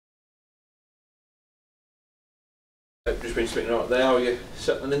Just been speaking out there, how are you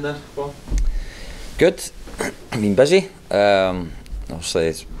settling in there, Paul? Good. I've been busy. Obviously,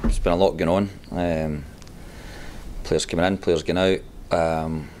 it's been a lot going on. Players coming in, players going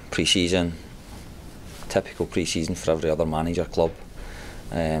out. Pre-season, typical pre-season for every other manager club.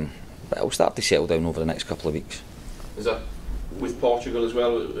 But it'll start to settle down over the next couple of weeks. Is that with Portugal as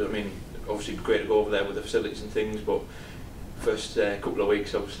well? I mean, obviously great to go over there with the facilities and things, but first couple of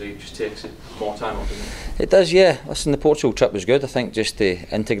weeks obviously just takes it more time off, doesn't it? It does, yeah. Listen, the Portugal trip was good. I think just to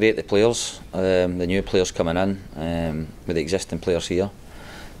integrate the players, the new players coming in with the existing players here.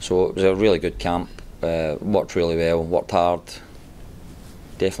 So it was a really good camp. Worked really well, worked hard.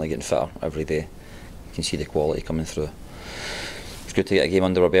 Definitely getting fitter every day. You can see the quality coming through. It's good to get a game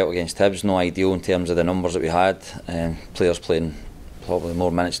under our belt against Hibs. No ideal in terms of the numbers that we had. Players playing probably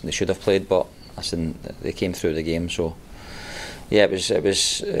more minutes than they should have played, but listen, they came through the game. So yeah, it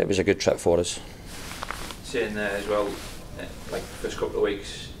was a good trip for us. Saying there as well, like the first couple of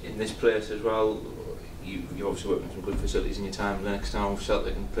weeks in this place as well, you obviously worked on some good facilities in your time. The next time with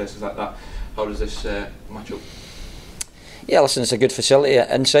Celtic and places like that, how does this match up? Yeah, listen, it's a good facility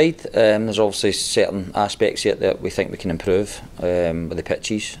inside. There's obviously certain aspects here that we think we can improve with the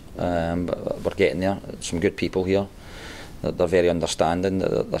pitches, but we're getting there. Some good people here. They're very understanding.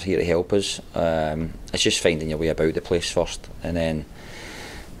 They're here to help us. It's just finding your way about the place first, and then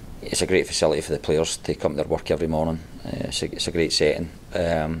it's a great facility for the players to come to their work every morning. It's a great setting,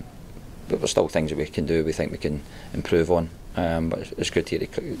 but there's still things that we can do. We think we can improve on. But it's good here.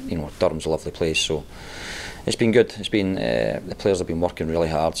 Durham's a lovely place, so it's been good. It's been the players have been working really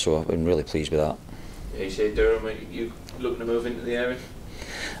hard, so I've been really pleased with that. Yeah, you say Durham. Are you looking to move into the area?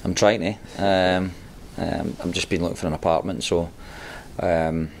 I'm trying to. I've just been looking for an apartment, so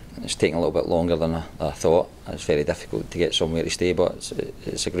it's taking a little bit longer than I thought. It's very difficult to get somewhere to stay, but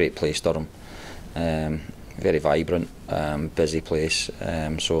it's a great place, Durham. Very vibrant, busy place.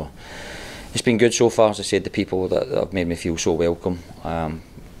 So it's been good so far. As I said, the people that have made me feel so welcome.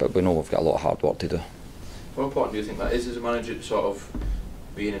 But we know we've got a lot of hard work to do. How important do you think that is as a manager, to sort of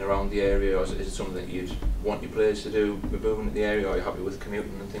being in and around the area, or is it something that you'd want your players to do, moving to the area, or are you happy with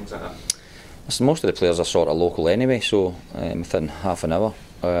commuting and things like that? Listen, most of the players are sort of local anyway, so within half an hour.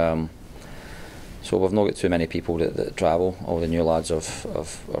 So we've not got too many people that travel. All the new lads are I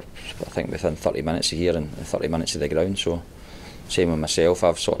think within 30 minutes of here and 30 minutes of the ground. So same with myself.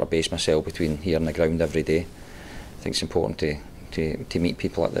 I've sort of based myself between here and the ground every day. I think it's important to meet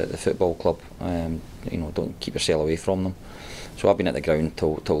people at the football club. Don't keep yourself away from them. So I've been at the ground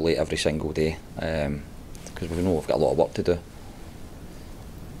till late every single day because we know we've got a lot of work to do.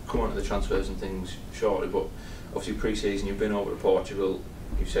 Come on to the transfers and things shortly, but obviously pre-season you've been over to Portugal,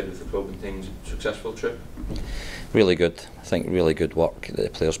 you've said with the club and things, successful trip? Really good. I think really good work that the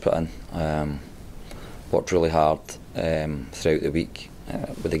players put in. Worked really hard throughout the week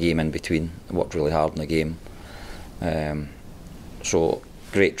with the game in between. Worked really hard in the game. So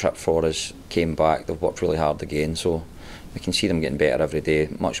great trip for us. Came back, they've worked really hard again, so we can see them getting better every day,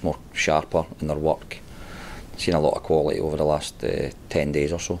 much more sharper in their work. Seen a lot of quality over the last 10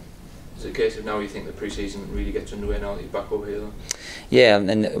 days or so. Is it a case of now you think the pre-season really gets underway now that you're back over here though? Yeah,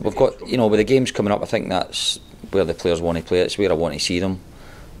 and we've got, with the games coming up, I think that's where the players want to play. It's where I want to see them.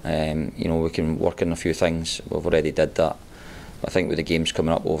 We can work on a few things. We've already did that. I think with the games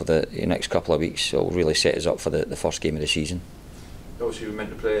coming up over the next couple of weeks, it'll really set us up for the first game of the season. Obviously we were meant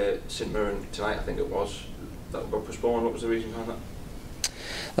to play St Mirren tonight, I think it was. That got postponed. What was the reason behind that?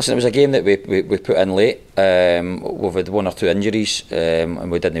 Listen, it was a game that we put in late. We've had one or two injuries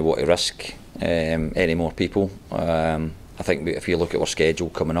and we didn't want to risk any more people. I think if you look at our schedule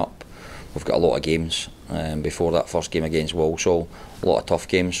coming up, we've got a lot of games before that first game against Walsall, a lot of tough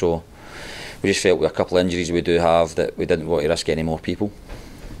games, so we just felt with a couple of injuries we do have that we didn't want to risk any more people.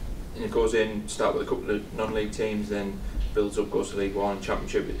 And it goes in, start with a couple of non-league teams, then builds up, goes to League One,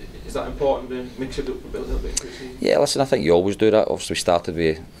 Championship. Is that important to mix it up a little bit? Yeah, listen, I think you always do that. Obviously we started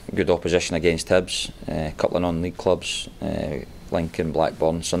with good opposition against Hibs, a couple of non-league clubs, Lincoln,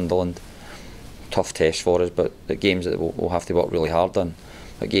 Blackburn, Sunderland. Tough test for us, but the games that we'll have to work really hard on,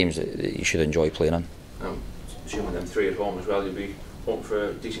 but games that you should enjoy playing in. Assuming them three at home as well, you'll be hoping for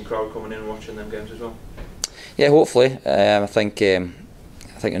a decent crowd coming in and watching them games as well? Yeah, hopefully. I think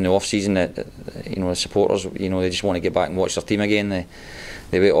in the off-season, the supporters, they just want to get back and watch their team again.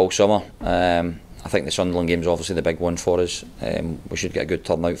 They wait all summer. I think the Sunderland game is obviously the big one for us. We should get a good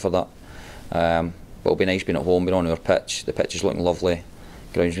turnout for that. But it'll be nice being at home, being on our pitch. The pitch is looking lovely.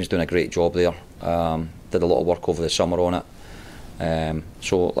 Groundsman's doing a great job there. Did a lot of work over the summer on it.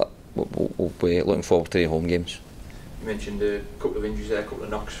 So we'll be looking forward to the home games. You mentioned a couple of injuries there, a couple of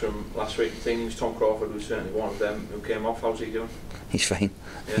knocks from last week and things. Tom Crawford was certainly one of them who came off. How's he doing? He's fine.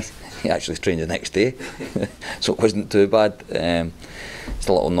 Yeah. He actually trained the next day, so it wasn't too bad. Just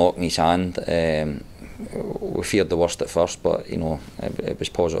a little knock in his hand. We feared the worst at first, but you know it was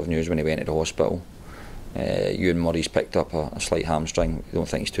positive news when he went to the hospital. Ewan Murray's picked up a slight hamstring. We don't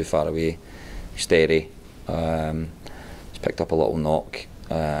think he's too far away. Steady. He's picked up a little knock.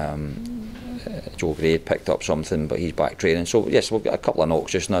 Joe Gray picked up something, but he's back training. So yes, we've got a couple of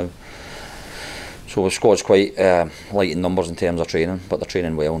knocks just now. So the squad's quite light in numbers in terms of training, but they're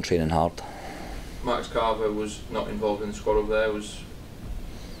training well and training hard. Max Carver was not involved in the squad over there.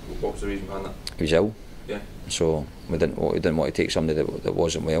 What was the reason behind that? He was ill. Yeah. So we didn't want to take somebody that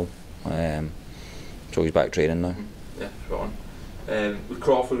wasn't well. So he's back training now. Yeah, spot on. With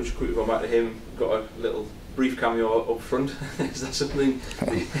Crawford, we should quickly go back to him. Got a little brief cameo up front. Is that something?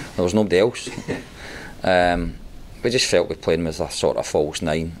 There was nobody else. We just felt we were playing with a sort of false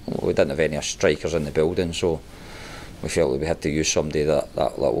nine. We didn't have any strikers in the building, so we felt that we had to use somebody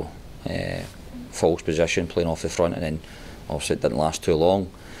that little false position, playing off the front, and then obviously it didn't last too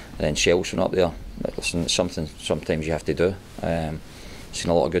long. And then Shells went up there. But listen, it's something sometimes you have to do. Seen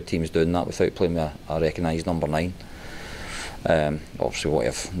a lot of good teams doing that without playing with a recognised number 9. Obviously, we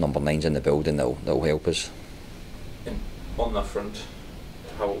have number 9s in the building that'll help us. And on that front,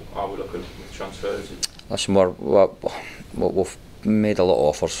 how are we looking with transfers? Listen, we've made a lot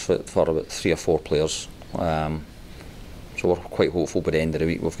of offers for about 3 or 4 players. So we're quite hopeful by the end of the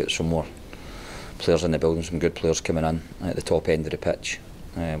week we've got some more players in the building, some good players coming in at the top end of the pitch,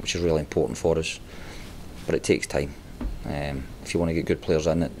 which is really important for us. But it takes time. If you want to get good players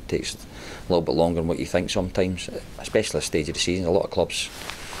in, it takes a little bit longer than what you think sometimes, especially at the stage of the season. A lot of clubs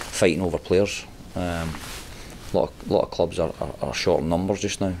fighting over players. A lot of clubs are short in numbers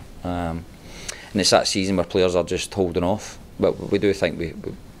just now. And it's that season where players are just holding off. But we do think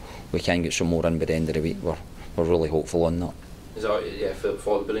we can get some more in by the end of the week. We're really hopeful on that. Is that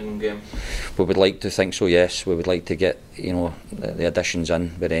for the Billingham game? We would like to think so, yes. We would like to get the additions in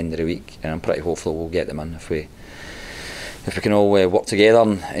by the end of the week, and I'm pretty hopeful we'll get them in if we can all work together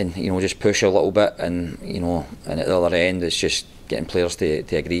and just push a little bit, and and at the other end it's just getting players to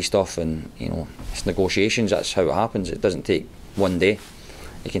agree stuff, and it's negotiations. That's how it happens. It doesn't take one day.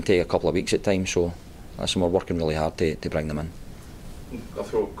 It can take a couple of weeks at times. So listen, we're working really hard to bring them in. I'll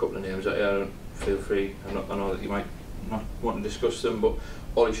throw a couple of names at you. Feel free. I know that you might not want to discuss them, but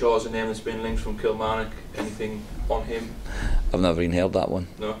Ollie Shaw's a name that's been linked from Kilmarnock. Anything on him? I've never even heard that one.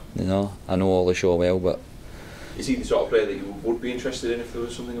 No, I know Ollie Shaw well, but is he the sort of player that you would be interested in if there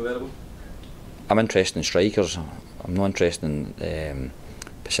was something available? I'm interested in strikers. I'm not interested in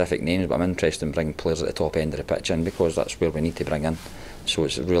specific names, but I'm interested in bringing players at the top end of the pitch in, because that's where we need to bring in. So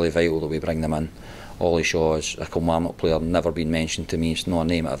it's really vital that we bring them in. Ollie Shaw is a Kilmarnock player, never been mentioned to me. It's not a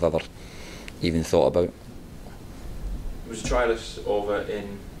name I've ever even thought about. He was a trialist over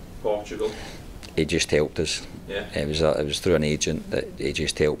in Portugal. He just helped us. Yeah. It was through an agent that he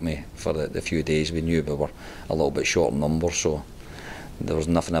just helped me for the few days. We knew we were a little bit short in numbers, so there was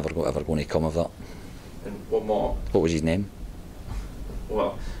nothing ever going to come of that. And one more. What was his name?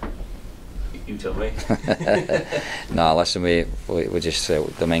 Well, you tell me. Nah, listen, we just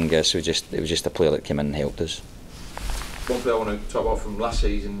Dominguez. It was just a player that came in and helped us. One player I want to talk about from last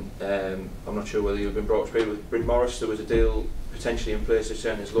season, I'm not sure whether you've been brought up to speed with Bryn Morris. There was a deal potentially in place to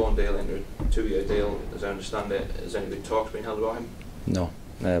turn his loan deal into a 2-year deal, as I understand it. Has any big talks been held about him? No,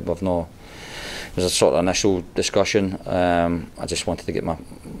 we've not. There was a sort of initial discussion. I just wanted to get my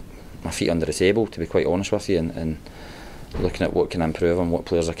feet under the table, to be quite honest with you, and looking at what can improve and what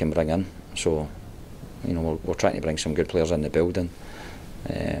players I can bring in. So, we're trying to bring some good players in the building.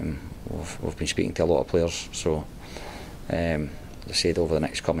 We've been speaking to a lot of players, so as I said, over the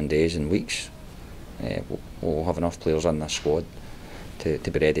next coming days and weeks, we'll have enough players in this squad to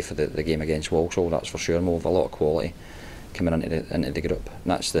be ready for the game against Walsall. That's for sure. We'll have a lot of quality coming into the group. And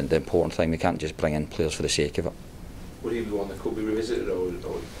that's the important thing. We can't just bring in players for the sake of it. Would he be one that could be revisited, or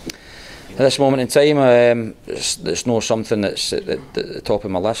at this moment in time, it's not something that's at the top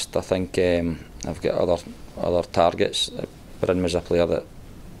of my list. I think I've got other targets. Bryn was a player that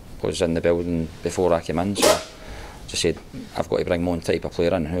was in the building before I came in, so as I said, I've got to bring one type of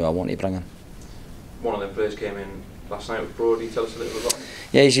player in who I want to bring in. One of them players came in last night with Brody. Tell us a little bit about him.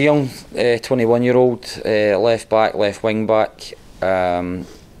 Yeah, he's a young 21-year-old left back, left wing back. Had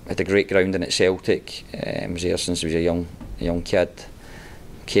a great grounding at Celtic. Was there since he was a young kid.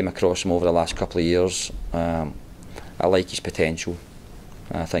 Came across him over the last couple of years. I like his potential.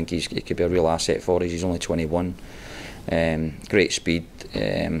 I think he could be a real asset for us. He's only 21. Great speed,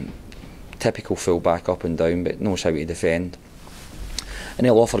 typical full-back up and down, but knows how to defend. And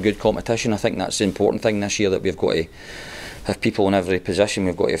he'll offer good competition. I think that's the important thing this year, that we've got to have people in every position.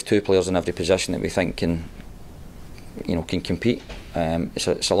 We've got to have 2 players in every position that we think can compete.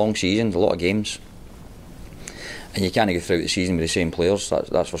 It's a long season, a lot of games, and you can't go throughout the season with the same players.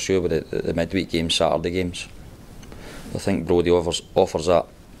 That's for sure. With the midweek games, Saturday games, I think Brodie offers that,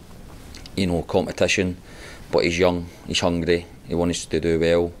 competition. But he's young, he's hungry, he wants to do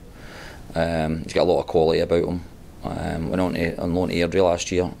well. He's got a lot of quality about him. Went on loan to Airdrie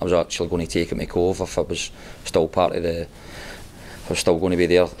last year. I was actually going to take him to Cove if I was still part of the. If I was still going to be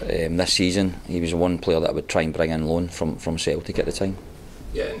there this season. He was the one player that I would try and bring in loan from Celtic at the time.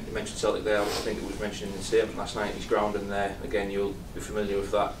 Yeah, and you mentioned Celtic there. I think it was mentioned in the statement last night. He's grounding there again. You'll be familiar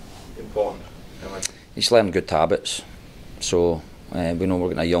with that. Important. He's learned good habits, so we know we're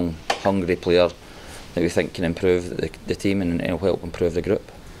getting a young, hungry player that we think can improve the team and it'll help improve the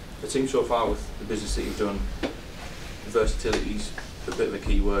group. The team so far, with the business that you've done, versatility is a bit of a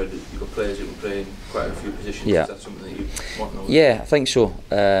key word. You've got players who can play in quite a few positions. Yeah. Is that something that you want to know? Yeah, I think so.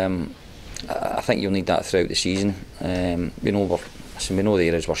 I think you'll need that throughout the season. We know the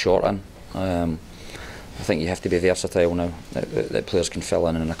areas we're short in. I think you have to be versatile now, that players can fill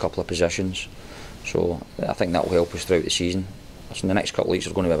in a couple of positions. So I think that will help us throughout the season. So in the next couple of weeks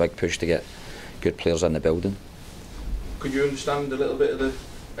there's going to be a big push to get good players in the building. Could you understand a little bit of the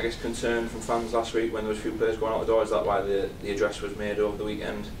concern from fans last week when there was a few players going out the door? Is that why the address was made over the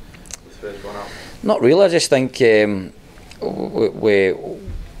weekend, with players going out? Not really. I just think we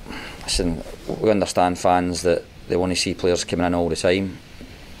understand fans that they want to see players coming in all the time.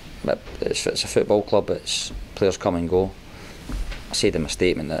 But it's a football club, players come and go. I said in my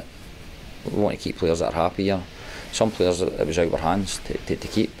statement that we want to keep players that are happy here. Some players it was out of our hands to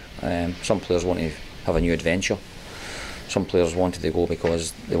keep. Some players want to have a new adventure. Some players wanted to go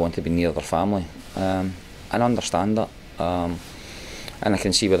because they want to be near their family. And I understand that. And I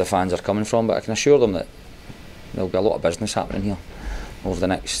can see where the fans are coming from, but I can assure them that there'll be a lot of business happening here over the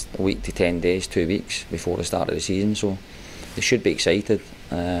next week to 10 days, 2 weeks before the start of the season. So they should be excited.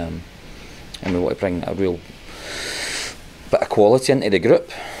 And we want to bring a real bit of quality into the group,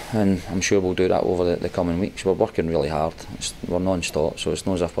 and I'm sure we'll do that over the coming weeks. We're working really hard. We're non-stop, so it's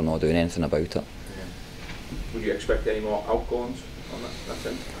not as if we're not doing anything about it. Yeah. Would you expect any more outgoings on that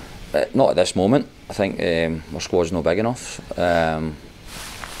sense? Not at this moment. I think our squad's not big enough,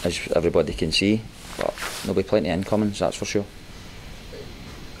 as everybody can see, but there'll be plenty of incomings, that's for sure.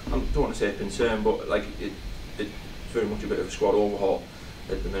 I don't want to say a concern, but it's very much a bit of a squad overhaul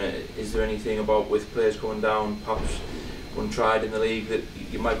at the minute. Is there anything about, with players going down, perhaps untried in the league, that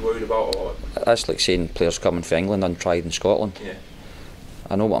you might be worried about? Or? That's like saying players coming for England untried in Scotland. Yeah.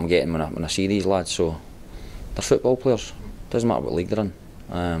 I know what I'm getting when I see these lads, so they're football players. Doesn't matter what league they're in.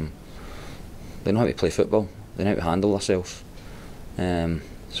 They know how to play football. They know how to handle themselves.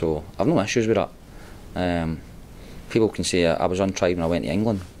 So I've no issues with that. People can say I was untried when I went to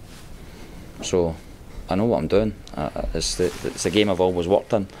England. So I know what I'm doing. It's the game I've always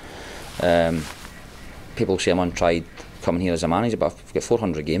worked in. People say I'm untried coming here as a manager, but I've got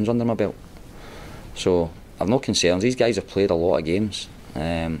 400 games under my belt. So I've no concerns. These guys have played a lot of games.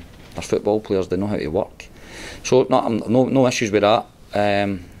 They're football players. They know how to work. So no issues with that.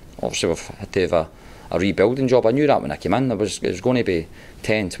 Obviously we've had to have a rebuilding job. I knew that when I came in. There was going to be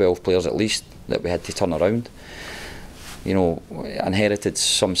 10, 12 players at least that we had to turn around. You know, inherited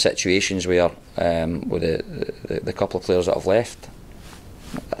some situations where with the couple of players that have left,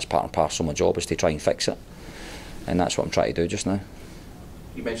 that's part and parcel of my job, is to try and fix it, and that's what I'm trying to do just now.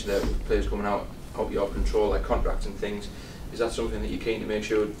 You mentioned that with players coming out of your control, like contracts and things. Is that something that you're keen to make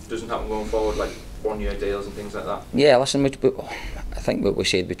sure doesn't happen going forward, like one-year deals and things like that? Yeah, listen, I think what we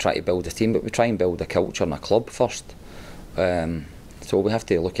said, we try to build a team, but we try and build a culture and a club first. So we have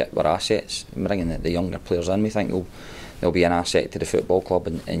to look at our assets, bringing the younger players in. We think they'll be an asset to the football club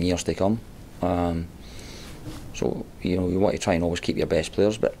in years to come. So you want to try and always keep your best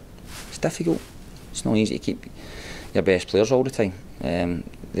players, but it's difficult. It's not easy to keep your best players all the time.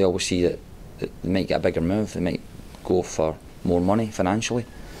 They always see that they might get a bigger move, they might go for more money financially.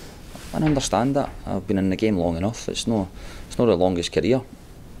 And I understand that. I've been in the game long enough. It's not the longest career,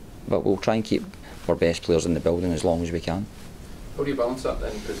 but we'll try and keep our best players in the building as long as we can. How do you balance that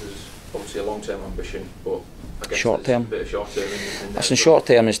then? Because there's obviously a long-term ambition, but I guess short-term. A bit of short-term in Listen,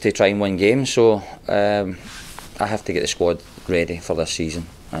 short-term is to try and win games, so I have to get the squad ready for this season,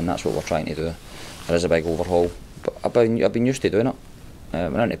 and that's what we're trying to do. There is a big overhaul, but I've been used to doing it.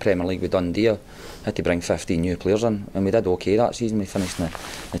 When I went to the Premier League with Dundee, I had to bring 15 new players in, and we did okay that season. We finished in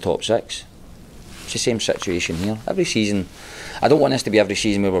the top 6. It's the same situation here. Every season, I don't want this to be every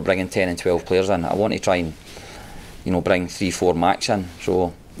season where we're bringing 10 and 12 players in. I want to try and, you know, bring 3-4 max in.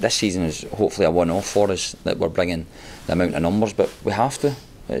 So this season is hopefully a one-off for us, that we're bringing the amount of numbers, but we have to.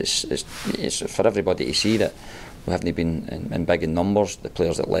 It's for everybody to see that we haven't been in big in numbers. The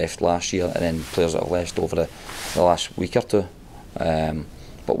players that left last year, and then players that have left over the last week or two.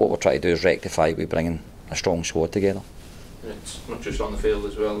 But what we're trying to do is rectify by bringing a strong squad together. And it's not just on the field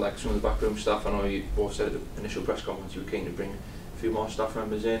as well, like some of the backroom staff. I know you both said at the initial press conference you were keen to bring a few more staff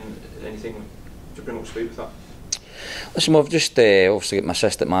members in. Anything to bring up to speed with that? Listen, we've just obviously got my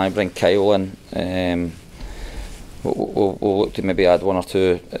assistant manager, bring Kyle in. We'll look to maybe add 1 or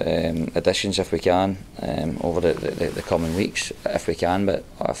 2 additions if we can over the coming weeks, if we can, but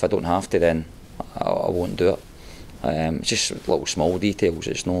if I don't have to, then I won't do it. It's just little small details,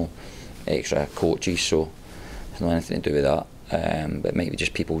 it's no extra coaches, so it's not anything to do with that, but maybe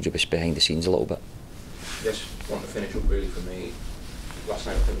just people just behind the scenes a little bit. Yes, want to finish up really for me. Last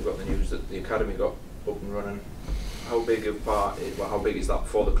night I think we got the news that the academy got up and running. How big a part, how big is that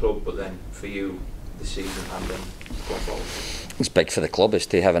for the club, but then for you this season and then going forward? It's big for the club, is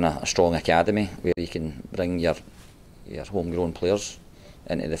to having a strong academy where you can bring your homegrown players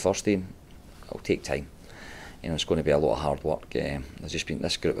into the first team. It'll take time. You know, it's going to be a lot of hard work.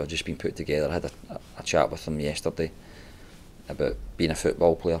 This group have just been put together. I had a chat with them yesterday about being a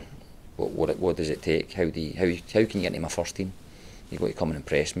football player. What does it take? How can you get into my first team? You've got to come and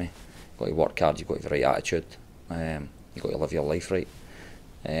impress me. You've got to work hard. You've got to have the right attitude. You've got to live your life right.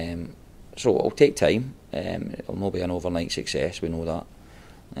 So it'll take time. It'll not be an overnight success. We know that.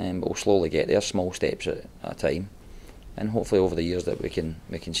 But we'll slowly get there, small steps at a time, and hopefully over the years that we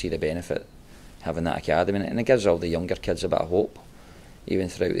can see the benefit having that academy, and it gives all the younger kids a bit of hope, even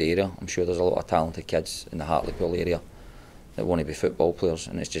throughout the area. I'm sure there's a lot of talented kids in the Hartlepool area that want to be football players,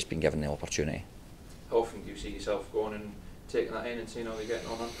 and it's just been given the opportunity. How often do you see yourself going and taking that in and seeing how they're getting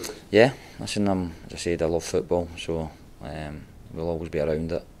on after it? Yeah, listen, as I said, I love football, so we'll always be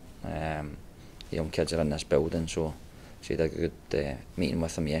around it. The young kids are in this building, so I had a good meeting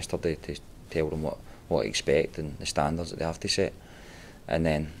with them yesterday to tell them what to expect and the standards that they have to set. And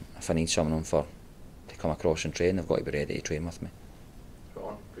then if I need someone to come across and train, they've got to be ready to train with me. Go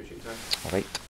on, appreciate your time. All right.